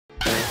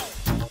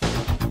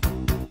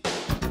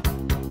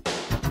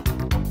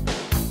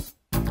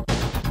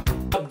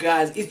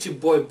guys, it's your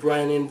boy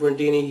Brandon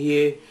Brandini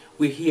here.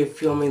 We're here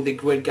filming The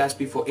Great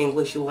Gatsby for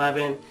English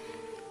 11.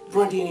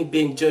 Brandini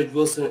being George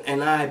Wilson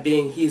and I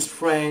being his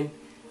friend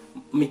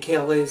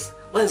Michaelis.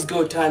 Let's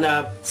go turn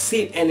up,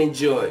 sit and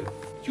enjoy.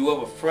 You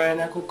have a friend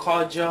I could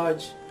call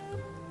George?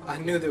 I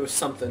knew there was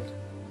something.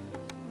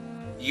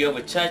 You have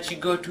a church you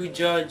go to,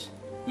 George?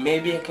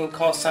 Maybe I can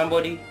call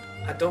somebody?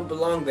 I don't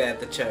belong there at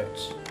the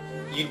church.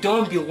 You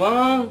don't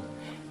belong?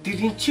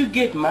 Didn't you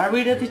get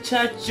married at the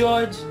church,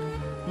 George?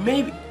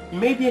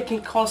 Maybe I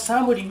can call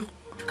somebody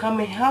to come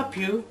and help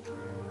you.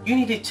 You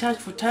need a church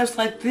for times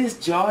like this,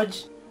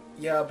 George.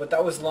 Yeah, but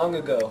that was long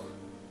ago.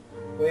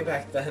 Way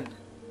back then.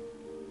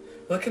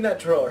 Look in that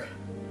drawer.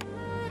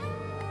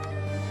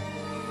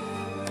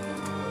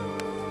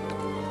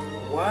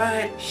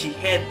 What? She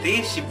had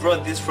this? She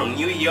brought this from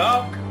New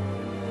York?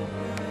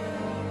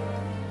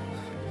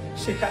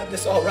 She had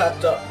this all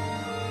wrapped up,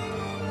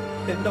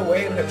 hidden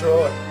away in her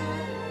drawer.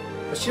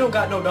 But she don't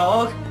got no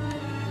dog.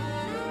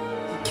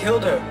 He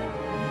killed her.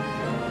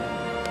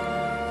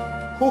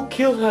 Who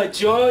killed her,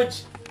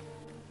 George?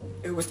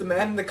 It was the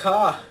man in the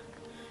car.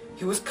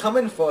 He was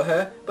coming for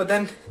her, but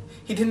then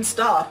he didn't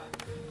stop.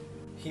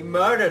 He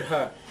murdered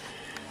her.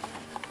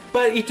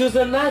 But it was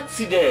an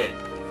accident.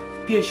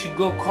 Maybe I should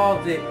go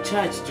call the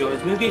church,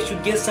 George. Maybe I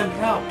should get some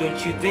help,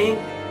 don't you think?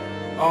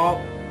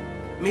 Or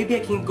maybe I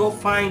can go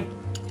find...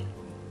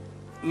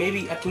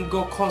 Maybe I can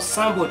go call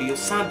somebody or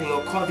something,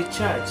 or call the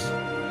church.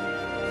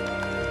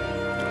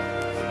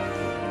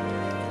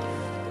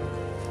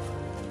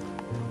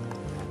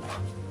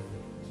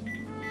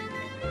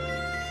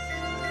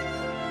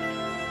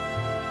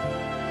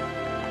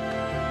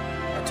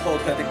 I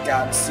told her that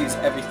God sees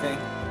everything,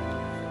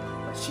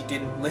 but she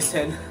didn't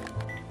listen.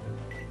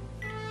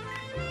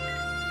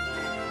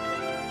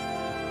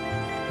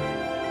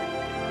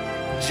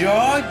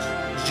 George,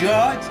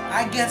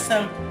 I get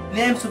some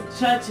names of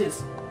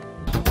churches.